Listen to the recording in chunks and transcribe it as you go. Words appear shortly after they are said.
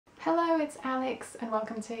Hello, it's Alex and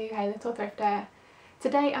welcome to Hey Little Thrifter.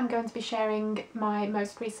 Today I'm going to be sharing my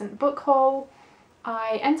most recent book haul.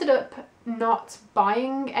 I ended up not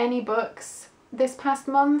buying any books this past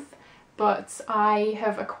month, but I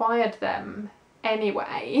have acquired them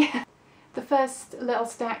anyway. The first little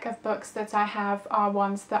stack of books that I have are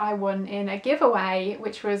ones that I won in a giveaway,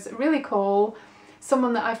 which was really cool.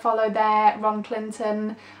 Someone that I follow there, Ron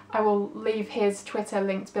Clinton, I will leave his Twitter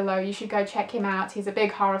linked below. You should go check him out. He's a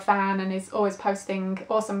big horror fan and is always posting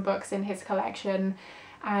awesome books in his collection.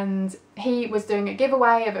 And he was doing a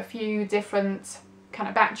giveaway of a few different kind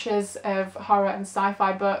of batches of horror and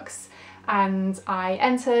sci-fi books, and I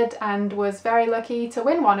entered and was very lucky to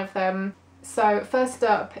win one of them. So first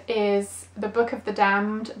up is The Book of the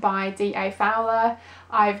Damned by D.A. Fowler.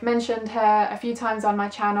 I've mentioned her a few times on my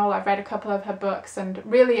channel. I've read a couple of her books and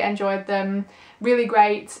really enjoyed them. Really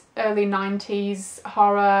great early 90s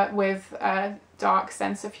horror with a dark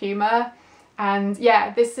sense of humour. And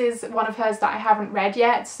yeah, this is one of hers that I haven't read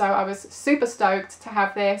yet, so I was super stoked to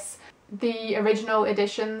have this. The original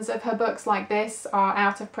editions of her books like this are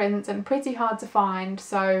out of print and pretty hard to find,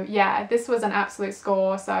 so yeah, this was an absolute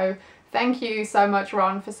score. So thank you so much,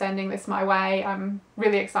 Ron, for sending this my way. I'm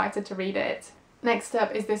really excited to read it. Next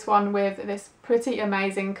up is this one with this pretty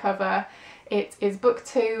amazing cover. It is book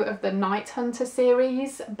 2 of the Night Hunter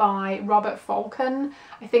series by Robert Falcon.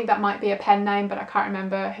 I think that might be a pen name, but I can't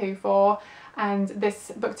remember who for. And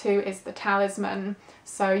this book 2 is The Talisman.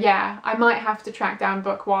 So yeah, I might have to track down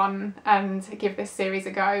book 1 and give this series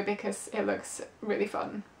a go because it looks really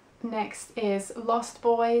fun. Next is Lost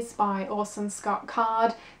Boys by Orson Scott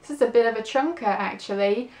Card. This is a bit of a chunker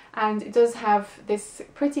actually, and it does have this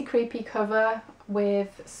pretty creepy cover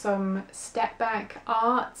with some step back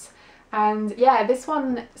art. And yeah, this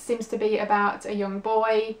one seems to be about a young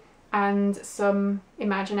boy and some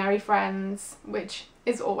imaginary friends, which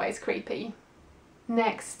is always creepy.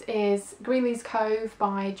 Next is Greeley's Cove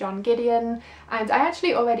by John Gideon, and I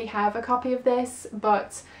actually already have a copy of this,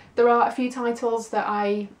 but there are a few titles that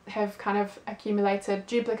I have kind of accumulated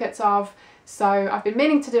duplicates of, so I've been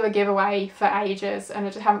meaning to do a giveaway for ages and I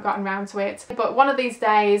just haven't gotten around to it. But one of these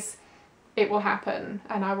days it will happen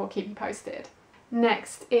and I will keep you posted.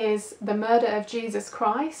 Next is The Murder of Jesus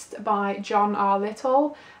Christ by John R.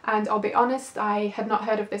 Little, and I'll be honest, I had not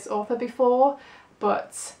heard of this author before,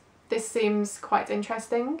 but this seems quite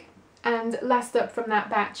interesting. And last up from that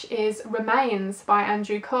batch is Remains by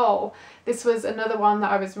Andrew Cole. This was another one that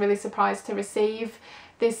I was really surprised to receive.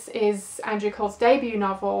 This is Andrew Cole's debut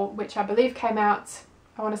novel, which I believe came out,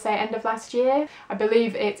 I want to say end of last year. I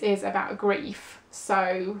believe it is about grief.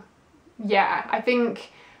 So yeah, I think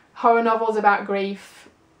horror novels about grief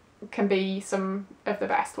can be some of the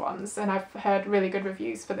best ones, and I've heard really good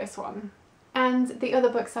reviews for this one. And the other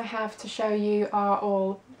books I have to show you are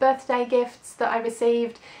all birthday gifts that I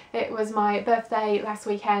received. It was my birthday last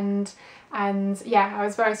weekend, and yeah, I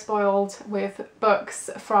was very spoiled with books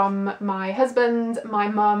from my husband, my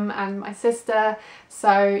mum and my sister.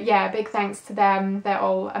 So yeah, big thanks to them, they're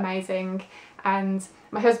all amazing. And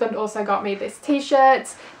my husband also got me this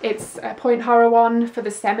t-shirt. It's a Point Horror one for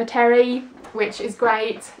The Cemetery, which is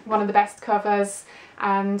great, one of the best covers,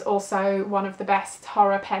 and also one of the best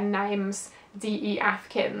horror pen names, D.E.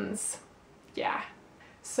 Atkins. Yeah.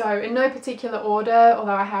 So in no particular order,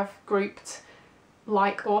 although I have grouped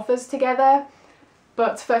like authors together,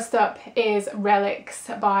 but first up is Relics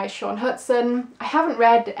by Sean Hudson. I haven't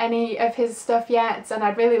read any of his stuff yet and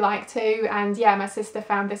I'd really like to, and yeah, my sister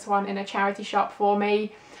found this one in a charity shop for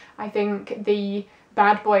me. I think the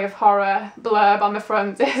Bad Boy of Horror blurb on the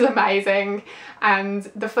front is amazing, and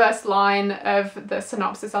the first line of the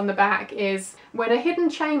synopsis on the back is, "When a hidden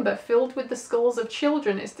chamber filled with the skulls of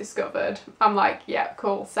children is discovered." I'm like, yeah,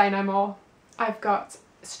 cool, say no more. I've got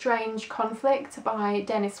Strange Conflict by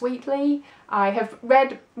Dennis Wheatley. I have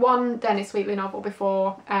read one Dennis Wheatley novel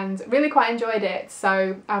before and really quite enjoyed it,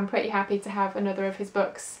 so I'm pretty happy to have another of his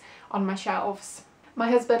books on my shelves. My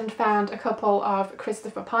husband found a couple of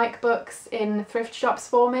Christopher Pike books in thrift shops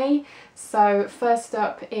for me. So first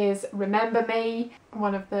up is Remember Me,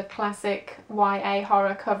 one of the classic YA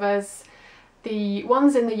horror covers. The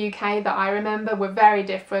ones in the UK that I remember were very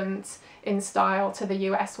different in style to the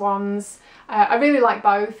US ones. I really like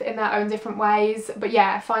both in their own different ways, but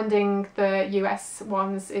yeah, finding the US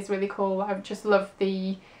ones is really cool. I just love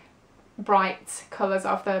the bright colours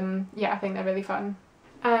of them. Yeah, I think they're really fun.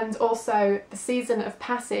 And also The Season of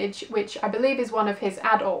Passage, which I believe is one of his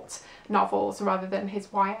adult novels rather than his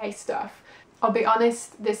YA stuff. I'll be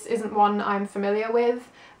honest, this isn't one I'm familiar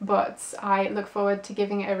with, but I look forward to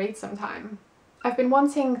giving it a read sometime. I've been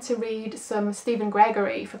wanting to read some Stephen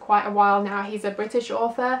Gregory for quite a while now. He's a British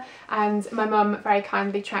author and my mum very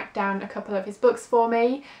kindly tracked down a couple of his books for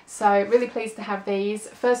me, so really pleased to have these.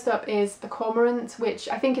 First up is The Cormorant, which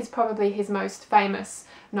I think is probably his most famous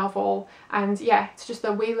novel, and yeah, it's just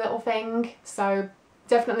a wee little thing, so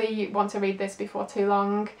definitely want to read this before too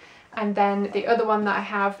long. And then the other one that I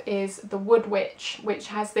have is The Wood Witch, which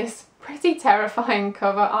has this pretty terrifying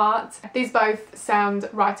cover art. These both sound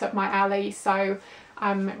right up my alley, so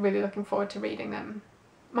I'm really looking forward to reading them.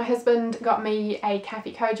 My husband got me a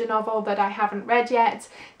Kathy Koja novel that I haven't read yet.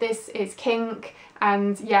 This is Kink,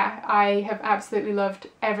 and yeah, I have absolutely loved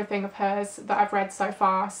everything of hers that I've read so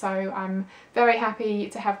far, so I'm very happy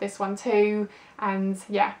to have this one too, and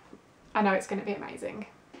yeah, I know it's going to be amazing.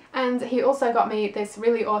 And he also got me this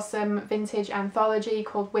really awesome vintage anthology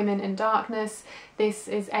called Women in Darkness. This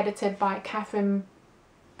is edited by Catherine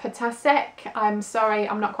Potasek. I'm sorry,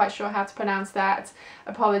 I'm not quite sure how to pronounce that.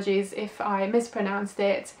 Apologies if I mispronounced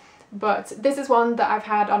it. But this is one that I've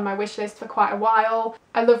had on my wish list for quite a while.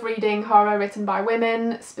 I love reading horror written by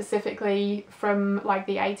women, specifically from like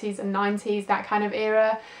the 80s and 90s, that kind of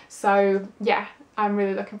era. So yeah, I'm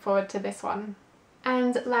really looking forward to this one.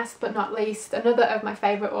 And last but not least, another of my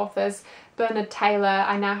favourite authors, Bernard Taylor.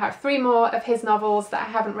 I now have 3 more of his novels that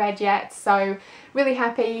I haven't read yet, so really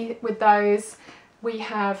happy with those. We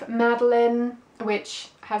have Madeline, which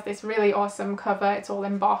has this really awesome cover. It's all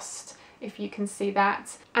embossed, if you can see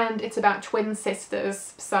that, and it's about twin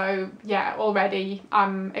sisters, so yeah, already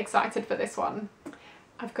I'm excited for this one.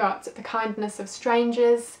 I've got The Kindness of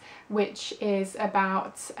Strangers, which is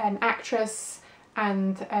about an actress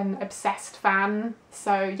and an obsessed fan,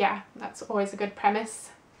 so yeah, that's always a good premise.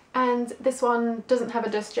 And this one doesn't have a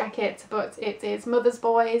dust jacket, but it is Mother's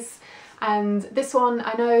Boys, and this one,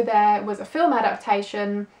 I know there was a film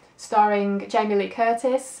adaptation starring Jamie Lee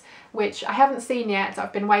Curtis, which I haven't seen yet.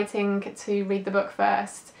 I've been waiting to read the book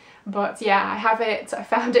first, but yeah, I have it. I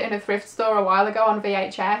found it in a thrift store a while ago on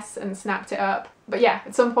VHS and snapped it up. But yeah,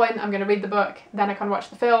 at some point I'm going to read the book, then I can watch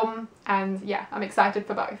the film, and yeah, I'm excited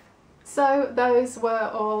for both. So those were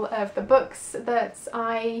all of the books that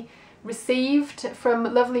I received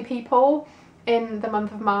from lovely people in the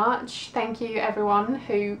month of March. Thank you everyone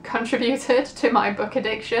who contributed to my book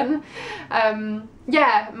addiction.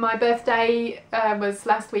 Yeah, my birthday was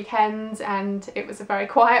last weekend and it was a very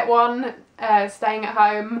quiet one, staying at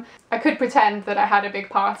home. I could pretend that I had a big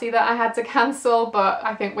party that I had to cancel, but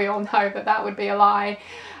I think we all know that that would be a lie.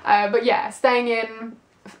 But yeah, staying in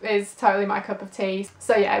is totally my cup of tea.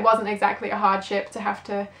 So yeah, it wasn't exactly a hardship to have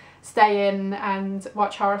to stay in and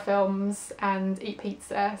watch horror films and eat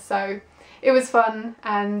pizza, so it was fun.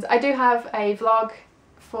 And I do have a vlog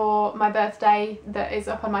for my birthday that is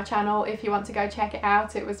up on my channel if you want to go check it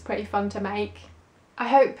out. It was pretty fun to make. I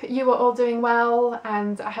hope you are all doing well,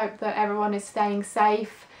 and I hope that everyone is staying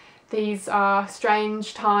safe. These are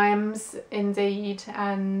strange times indeed,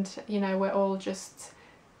 and you know, we're all just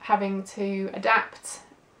having to adapt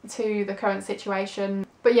to the current situation.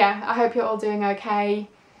 But yeah, I hope you're all doing okay.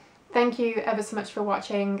 Thank you ever so much for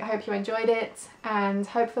watching. I hope you enjoyed it, and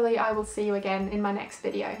hopefully I will see you again in my next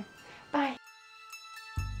video.